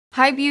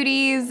Hi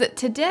beauties!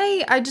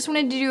 Today I just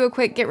wanted to do a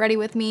quick get ready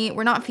with me.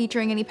 We're not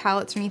featuring any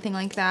palettes or anything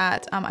like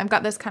that. I've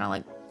got this kind of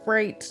like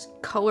bright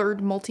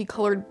colored,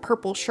 multicolored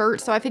purple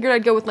shirt, so I figured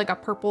I'd go with like a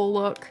purple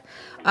look.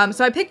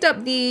 So I picked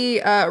up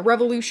the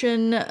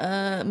Revolution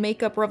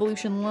Makeup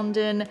Revolution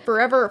London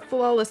Forever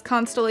Flawless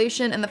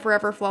Constellation and the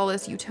Forever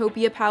Flawless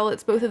Utopia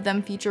palettes. Both of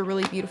them feature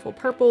really beautiful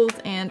purples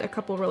and a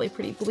couple really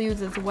pretty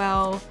blues as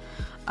well.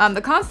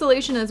 The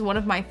Constellation is one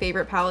of my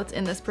favorite palettes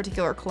in this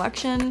particular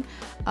collection.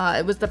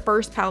 It was the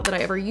first palette that I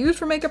ever used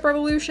for Makeup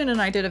Revolution,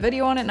 and I did a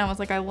video on it and I was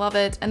like, I love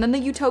it. And then the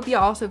Utopia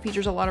also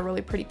features a lot of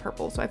really pretty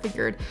purples, so I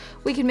figured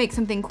we could make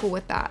something cool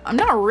with that. I'm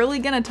not really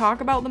gonna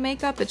talk about the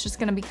makeup, it's just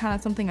gonna be kind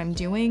of something I'm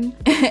doing.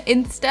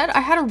 Instead,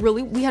 we had a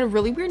really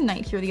weird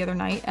night here the other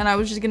night, and I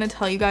was just gonna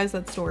tell you guys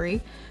that story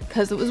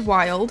because it was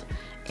wild.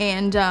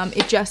 And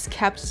it just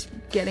kept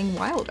getting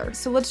wilder.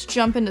 So let's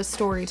jump into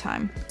story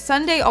time.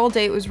 Sunday all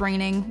day it was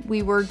raining.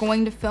 We were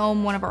going to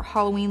film one of our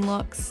Halloween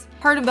looks.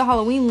 Part of the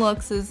Halloween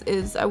looks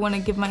is I want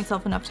to give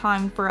myself enough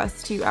time for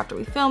us to, after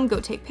we film, go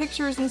take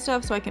pictures and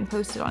stuff so I can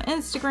post it on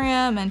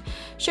Instagram and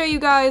show you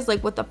guys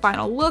like what the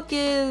final look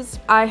is.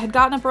 I had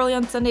gotten up early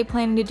on Sunday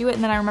planning to do it,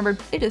 and then I remembered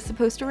it is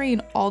supposed to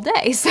rain all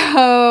day.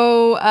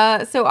 So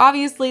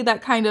obviously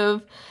that kind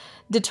of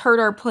deterred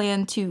our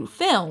plan to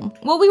film.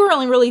 Well, we were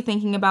only really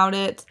thinking about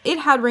it. It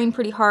had rained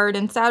pretty hard,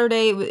 and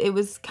Saturday it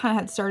was kind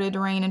of had started to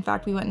rain. In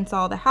fact, we went and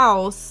saw the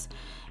house,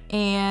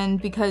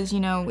 and because, you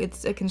know,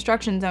 it's a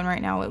construction zone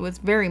right now, it was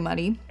very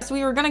muddy. So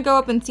we were gonna go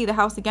up and see the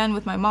house again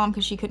with my mom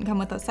because she couldn't come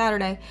with us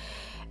Saturday,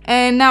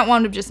 and that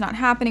wound up just not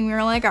happening. We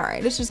were like, all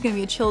right, it's just gonna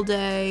be a chill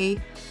day.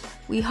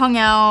 We hung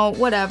out,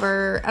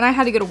 whatever, and I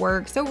had to go to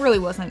work, so it really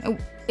wasn't,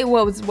 it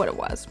was what it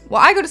was.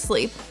 Well, I go to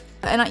sleep.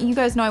 And you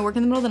guys know I work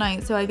in the middle of the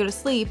night, so I go to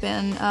sleep,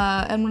 and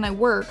when I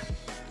work,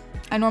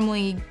 I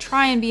normally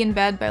try and be in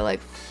bed by like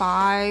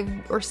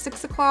 5 or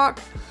 6 o'clock,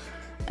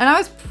 and I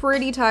was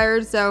pretty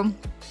tired, so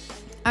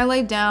I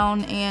laid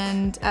down,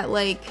 and at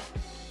like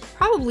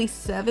probably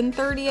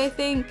 7:30, I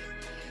think,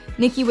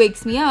 Nikki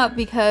wakes me up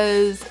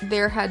because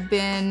there had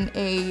been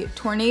a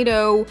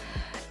tornado.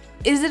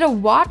 Is it a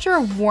watch or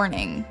a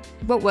warning?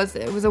 What was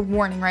it? It was a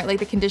warning, right? Like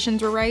the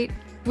conditions were right?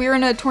 We were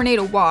in a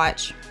tornado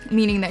watch,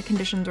 meaning that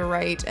conditions were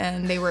right,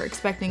 and they were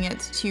expecting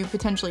it to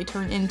potentially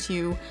turn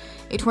into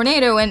a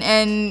tornado,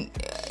 and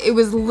it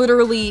was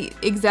literally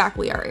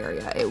exactly our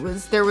area.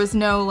 There was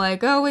no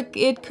like, oh,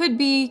 it could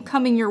be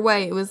coming your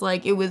way. It was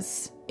like, it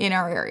was in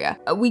our area.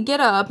 We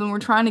get up and we're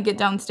trying to get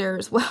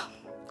downstairs. Well,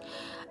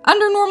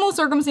 under normal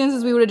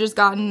circumstances, we would have just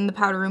gotten the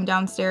powder room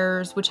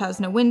downstairs, which has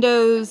no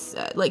windows,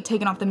 like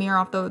taken off the mirror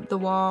off the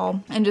wall,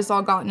 and just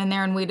all gotten in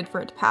there and waited for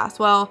it to pass.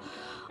 Well,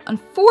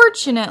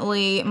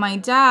 unfortunately, my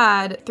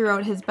dad threw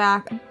out his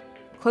back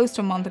close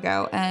to a month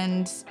ago,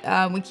 and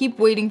we keep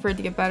waiting for it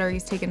to get better.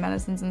 He's taking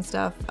medicines and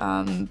stuff,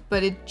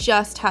 but it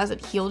just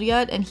hasn't healed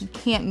yet, and he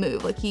can't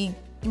move. Like, he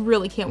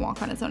really can't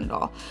walk on his own at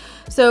all.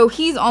 So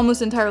he's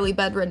almost entirely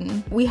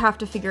bedridden. We have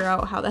to figure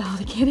out how the hell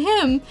to get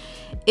him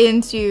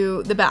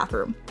into the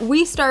bathroom.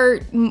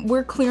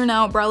 We're clearing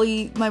out.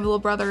 Bradley, my little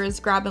brother, is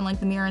grabbing like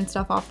the mirror and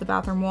stuff off the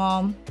bathroom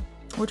wall.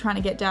 We're trying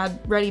to get Dad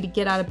ready to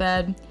get out of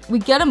bed. We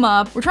get him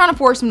up. We're trying to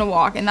force him to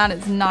walk, and that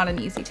is not an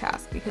easy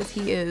task because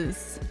he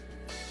is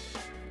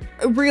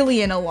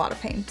really in a lot of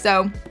pain.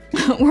 So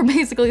we're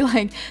basically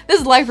like,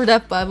 this is life or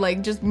death, bud.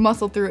 Like, just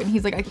muscle through it. And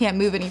he's like, I can't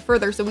move any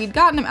further. So we'd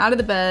gotten him out of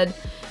the bed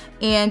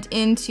and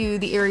into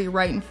the area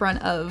right in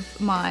front of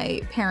my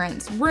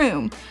parents'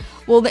 room.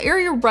 Well, the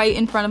area right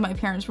in front of my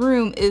parents'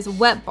 room is a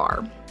wet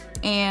bar,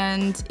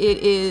 and it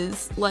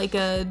is like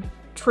a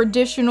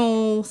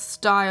traditional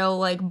style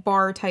like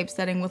bar type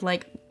setting with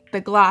like the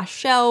glass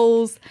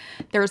shells.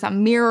 There's a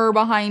mirror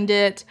behind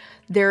it.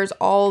 There's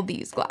all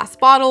these glass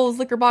bottles,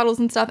 liquor bottles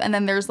and stuff, and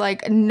then there's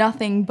like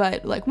nothing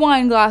but like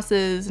wine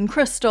glasses and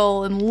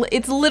crystal, and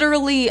it's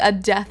literally a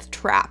death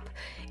trap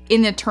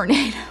in a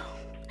tornado.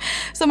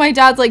 So my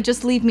dad's like,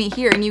 just leave me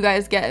here and you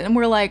guys get it. And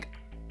we're like,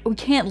 we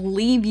can't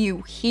leave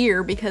you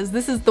here because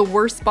this is the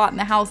worst spot in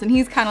the house. And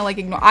he's kind of like,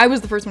 I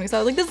was the first one who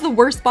saw it. Like, this is the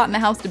worst spot in the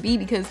house to be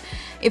because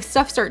if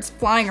stuff starts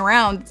flying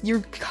around,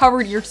 you're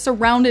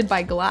surrounded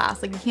by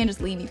glass. Like, we can't just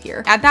leave you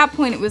here. At that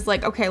point, it was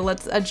like, okay,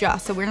 let's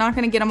adjust. So we're not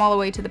going to get him all the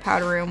way to the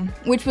powder room,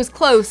 which was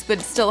close, but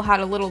it still had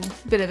a little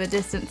bit of a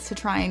distance to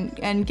try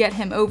and get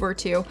him over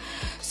to.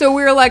 So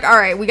we were like, all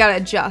right, we got to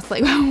adjust.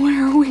 Like, what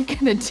are we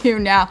going to do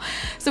now?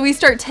 So we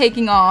start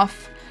taking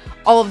off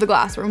all of the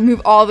glassware, remove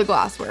all the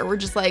glassware. We're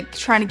just like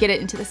trying to get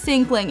it into the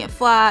sink, laying it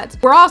flat.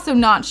 We're also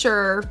not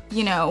sure,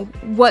 you know,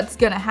 what's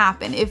gonna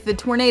happen. If the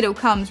tornado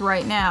comes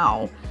right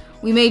now,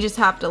 we may just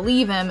have to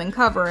leave him and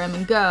cover him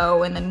and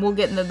go, and then we'll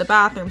get into the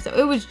bathroom. So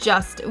it was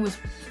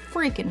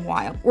freaking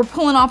wild. We're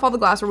pulling off all the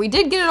glassware. We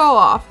did get it all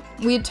off.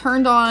 We had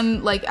turned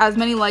on like as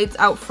many lights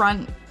out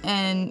front,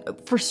 and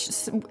for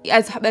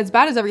as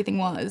bad as everything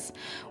was,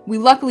 we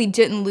luckily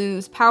didn't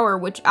lose power,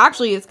 which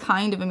actually is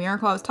kind of a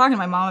miracle. I was talking to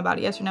my mom about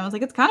it yesterday, and I was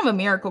like, it's kind of a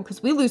miracle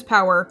because we lose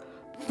power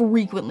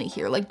frequently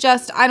here. Like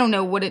just, I don't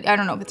know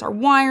if it's our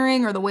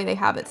wiring or the way they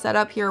have it set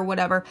up here or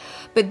whatever,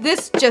 but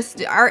this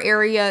just, our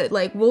area,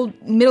 like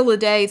middle of the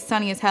day, it's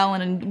sunny as hell,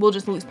 and we'll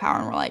just lose power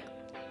and we're like,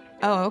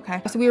 oh,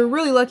 okay. So we were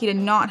really lucky to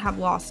not have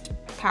lost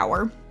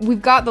power.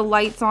 We've got the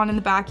lights on in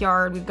the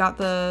backyard. We've got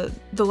the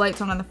lights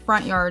on in the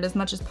front yard as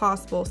much as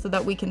possible so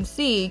that we can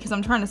see, because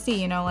I'm trying to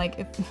see, you know, like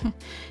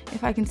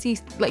if I can see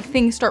like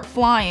things start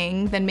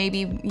flying, then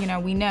maybe, you know,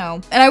 we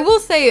know. And I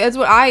will say, as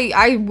what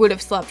I would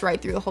have slept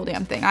right through the whole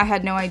damn thing. I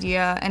had no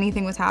idea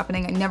anything was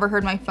happening. I never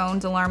heard my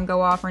phone's alarm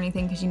go off or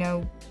anything, because, you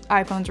know,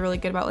 iPhone's really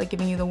good about like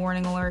giving you the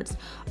warning alerts.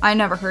 I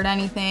never heard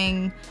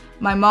anything.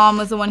 My mom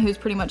was the one who was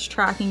pretty much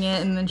tracking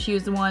it, and then she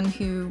was the one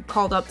who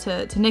called up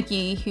to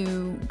Nikki,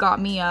 who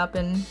got me up.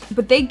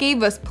 But they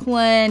gave us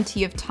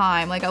plenty of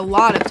time, like a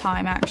lot of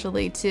time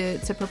actually, to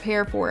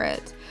prepare for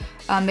it.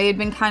 They had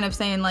been kind of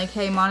saying like,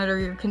 hey, monitor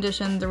your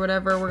conditions or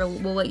whatever.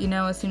 We'll let you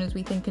know as soon as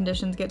we think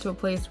conditions get to a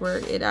place where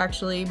it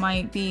actually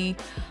might be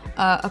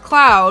a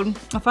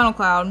final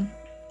cloud.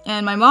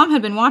 And my mom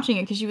had been watching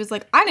it because she was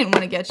like, I didn't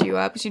want to get you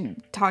up. She was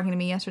talking to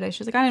me yesterday. She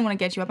was like, I didn't want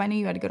to get you up. I knew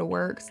you had to go to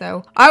work.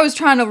 So I was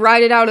trying to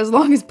ride it out as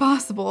long as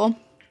possible.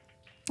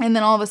 And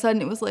then all of a sudden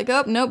it was like,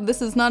 oh, nope,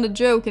 this is not a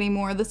joke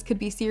anymore. This could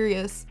be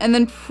serious. And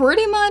then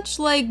pretty much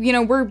like, you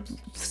know, we're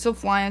still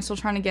flying, still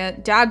trying to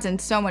get, Dad's in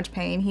so much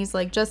pain. He's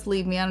like, just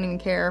leave me, I don't even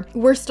care.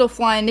 We're still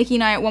flying. Nikki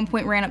and I at one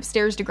point ran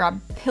upstairs to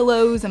grab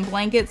pillows and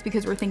blankets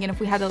because we're thinking if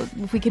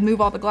we could move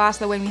all the glass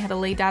that way and we had to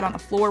lay Dad on the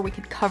floor, we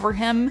could cover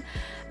him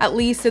at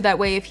least, so that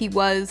way if he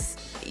was,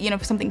 you know,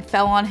 if something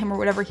fell on him or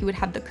whatever, he would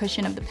have the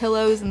cushion of the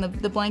pillows and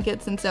the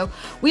blankets. And so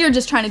we are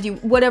just trying to do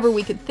whatever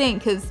we could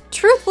think, because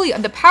truthfully,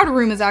 the powder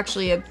room is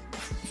actually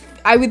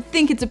I would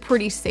think it's a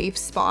pretty safe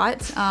spot.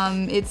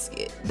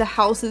 The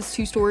house is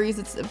 2 stories.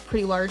 It's a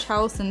pretty large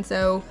house. And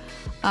so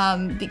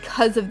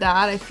because of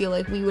that, I feel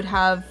like we would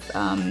have,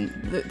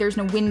 there's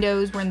no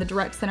windows. We're in the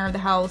direct center of the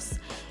house.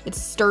 It's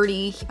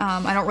sturdy.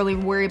 I don't really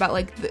worry about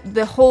like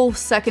the whole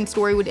 2nd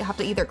story would have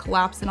to either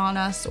collapse in on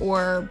us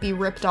or be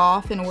ripped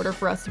off in order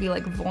for us to be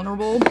like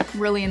vulnerable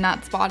really in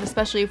that spot,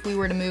 especially if we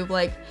were to move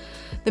like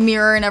the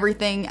mirror and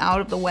everything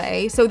out of the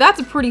way. So that's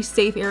a pretty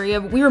safe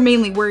area, but we were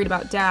mainly worried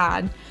about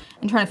Dad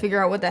and trying to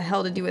figure out what the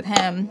hell to do with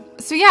him.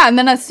 So yeah, and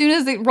then as soon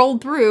as it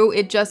rolled through,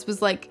 it just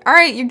was like, all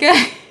right, you're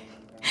good.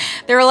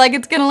 They were like,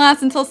 it's gonna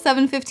last until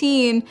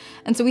 7:15.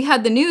 And so we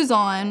had the news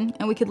on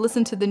and we could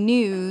listen to the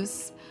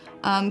news,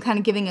 kind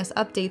of giving us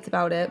updates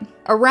about it.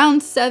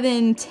 Around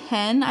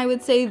 7:10, I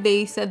would say,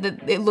 they said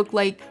that it looked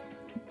like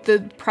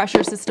the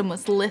pressure system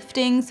was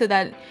lifting, so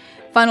that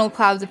final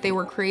clouds, if they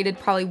were created,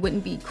 probably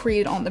wouldn't be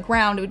created on the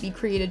ground. It would be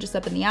created just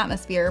up in the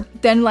atmosphere.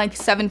 Then like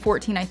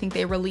 7:14, I think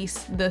they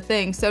released the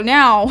thing. So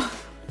now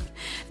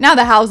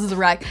the house is a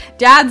wreck.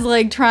 Dad's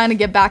like trying to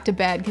get back to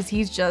bed because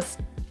he's just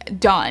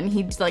done.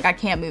 He's like, I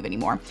can't move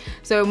anymore.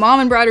 So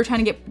Mom and Brad are trying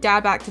to get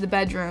Dad back to the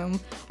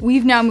bedroom.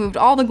 We've now moved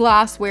all the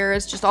glassware.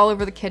 It's just all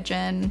over the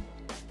kitchen.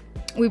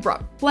 We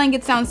brought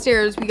blankets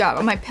downstairs. We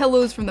got my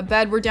pillows from the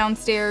bed were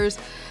downstairs.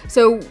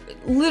 So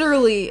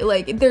literally,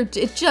 like,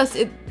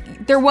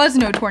 there was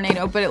no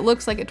tornado, but it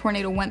looks like a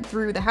tornado went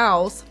through the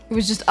house. It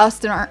was just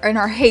us in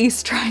our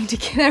haste trying to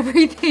get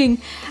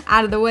everything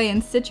out of the way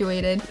and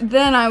situated.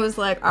 Then I was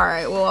like, all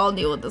right, well, I'll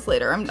deal with this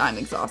later. I'm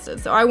exhausted.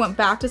 So I went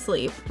back to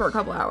sleep for a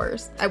couple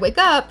hours. I wake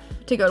up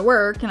to go to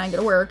work, and I go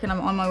to work, and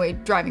I'm on my way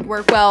driving to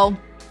work. Well,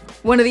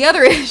 one of the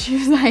other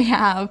issues I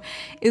have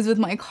is with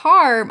my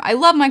car. I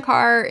love my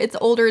car. It's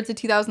older. It's a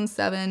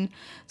 2007.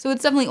 So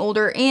it's definitely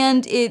older,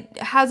 and it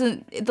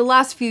hasn't, the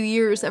last few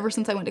years, ever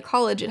since I went to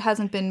college, it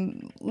hasn't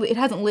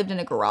lived in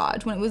a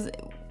garage. When it was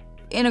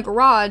in a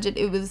garage,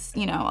 it was,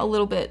 you know, a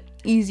little bit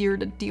easier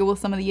to deal with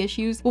some of the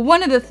issues. Well,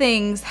 one of the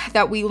things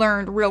that we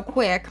learned real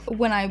quick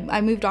when I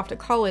moved off to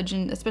college,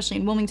 and especially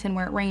in Wilmington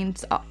where it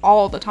rains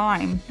all the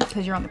time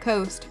because you're on the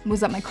coast, was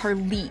that my car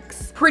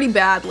leaks pretty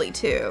badly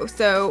too.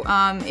 So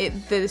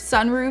the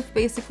sunroof,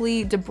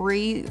 basically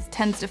debris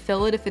tends to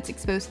fill it if it's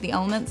exposed to the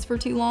elements for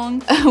too long.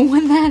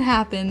 When that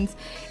happens,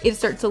 it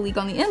starts to leak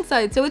on the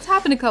inside. So it's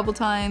happened a couple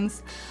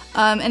times,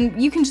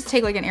 and you can just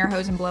take like an air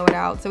hose and blow it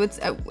out. So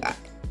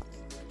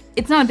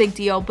it's not a big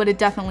deal, but it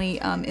definitely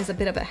is a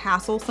bit of a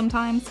hassle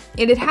sometimes.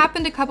 It had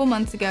happened a couple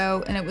months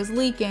ago, and it was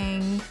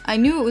leaking. I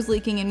knew it was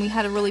leaking, and we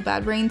had a really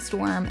bad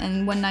rainstorm,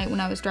 and one night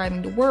when I was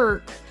driving to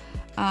work,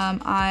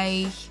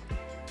 I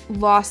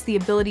lost the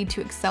ability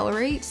to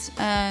accelerate,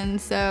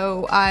 and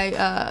so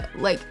I,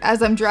 like,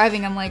 as I'm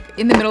driving, I'm like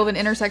in the middle of an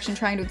intersection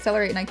trying to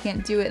accelerate, and I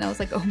can't do it, and I was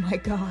like, oh my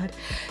god.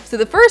 So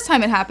the first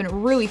time it happened, it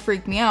really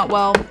freaked me out.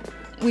 Well,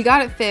 we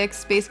got it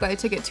fixed. Basically, I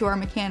took it to our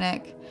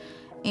mechanic,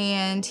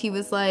 and he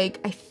was like,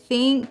 I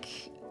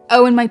think,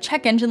 oh, and my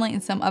check engine light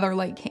and some other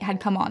light had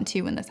come on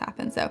too when this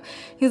happened. So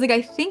he was like,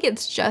 I think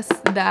it's just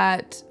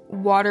that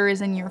water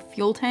is in your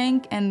fuel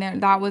tank, and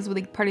that was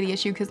like part of the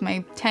issue because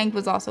my tank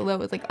was also low. It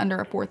was like under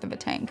 1/4 of a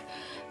tank.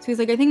 So he's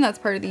like, I think that's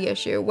part of the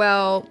issue.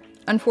 Well,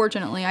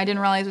 unfortunately, I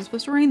didn't realize it was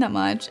supposed to rain that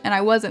much, and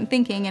I wasn't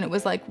thinking, and it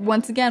was like,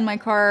 once again, my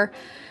car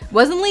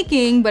wasn't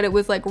leaking, but it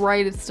was like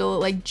it's still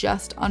like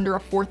just under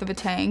 1/4 of a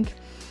tank.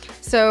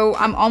 So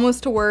I'm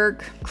almost to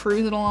work,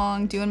 cruising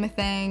along, doing my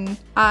thing.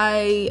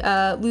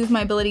 I lose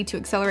my ability to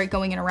accelerate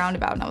going in a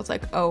roundabout, and I was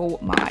like, oh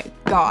my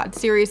God,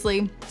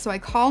 seriously? So I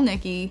call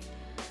Nikki,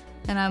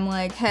 and I'm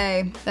like,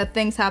 hey, that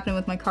thing's happening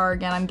with my car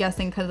again. I'm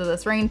guessing because of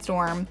this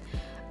rainstorm.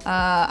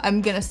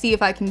 I'm gonna see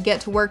if I can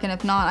get to work, and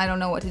if not, I don't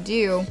know what to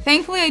do.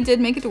 Thankfully, I did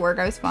make it to work.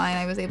 I was fine.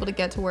 I was able to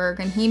get to work,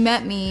 and he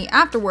met me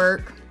after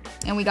work,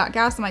 and we got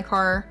gas in my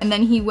car, and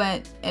then he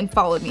went and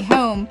followed me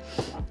home.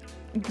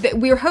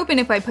 We were hoping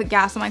if I put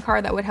gas in my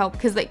car that would help,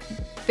 because like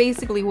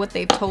basically what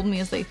they've told me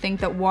is they think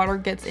that water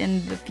gets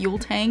in the fuel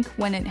tank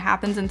when it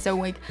happens, and so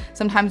like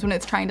sometimes when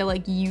it's trying to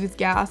like use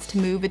gas to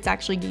move, it's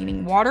actually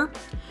gaining water.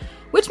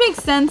 Which makes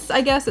sense, I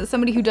guess, as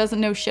somebody who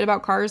doesn't know shit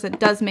about cars. It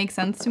does make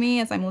sense to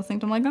me as I'm listening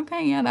to them, like,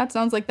 okay, yeah, that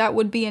sounds like that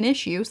would be an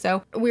issue.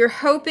 So we were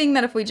hoping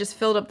that if we just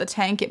filled up the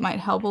tank, it might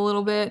help a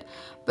little bit,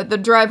 but the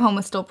drive home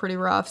was still pretty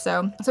rough.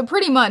 So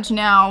pretty much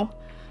now,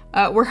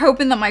 we're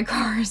hoping that my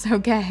car is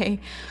okay.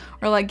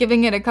 We're like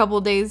giving it a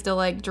couple days to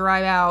like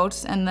dry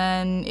out, and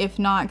then if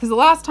not, because the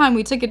last time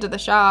we took it to the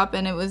shop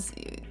and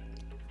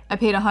I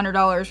paid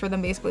 $100 for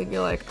them basically to be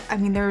like, I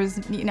mean,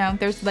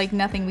 there's like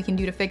nothing we can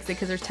do to fix it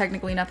because there's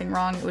technically nothing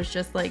wrong. It was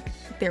just like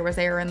there was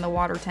air in the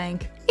water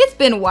tank. It's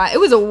been a while. It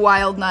was a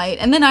wild night.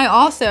 And then I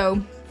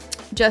also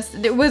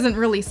it wasn't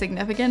really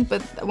significant,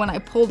 but when I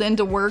pulled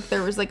into work,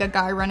 there was like a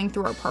guy running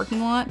through our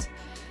parking lot,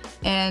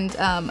 and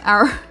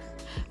our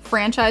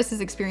franchise has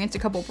experienced a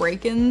couple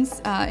break-ins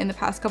in the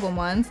past couple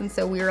months, and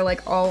so we were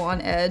like all on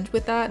edge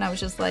with that, and I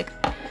was just like,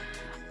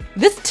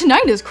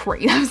 tonight is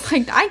crazy. I was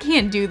like, I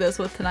can't do this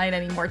with tonight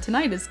anymore.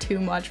 Tonight is too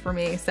much for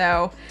me.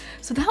 So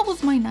that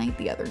was my night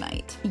the other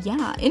night.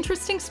 Yeah,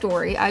 interesting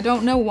story. I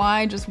don't know why,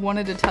 I just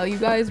wanted to tell you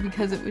guys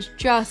because it was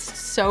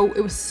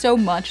so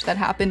much that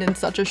happened in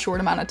such a short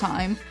amount of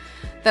time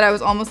that I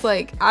was almost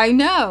like, I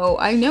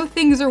know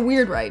things are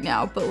weird right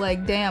now, but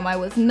like, damn, I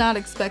was not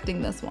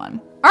expecting this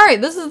one. All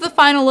right, this is the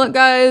final look,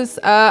 guys.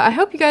 I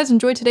hope you guys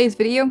enjoyed today's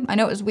video. I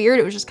know it was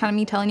weird. It was just kind of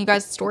me telling you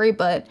guys the story,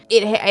 but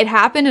it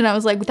happened, and I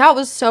was like, that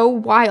was so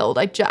wild.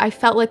 I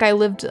felt like I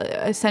lived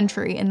a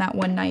century in that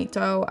one night,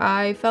 so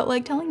I felt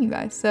like telling you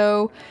guys.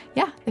 So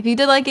yeah, if you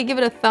did like it, give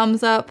it a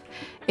thumbs up.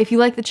 If you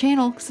like the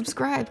channel,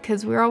 subscribe,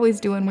 because we're always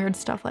doing weird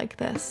stuff like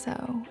this,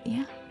 so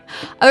yeah.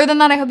 Other than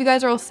that, I hope you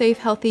guys are all safe,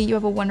 healthy, you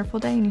have a wonderful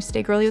day, and you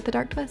stay girly with the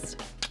dark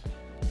twist.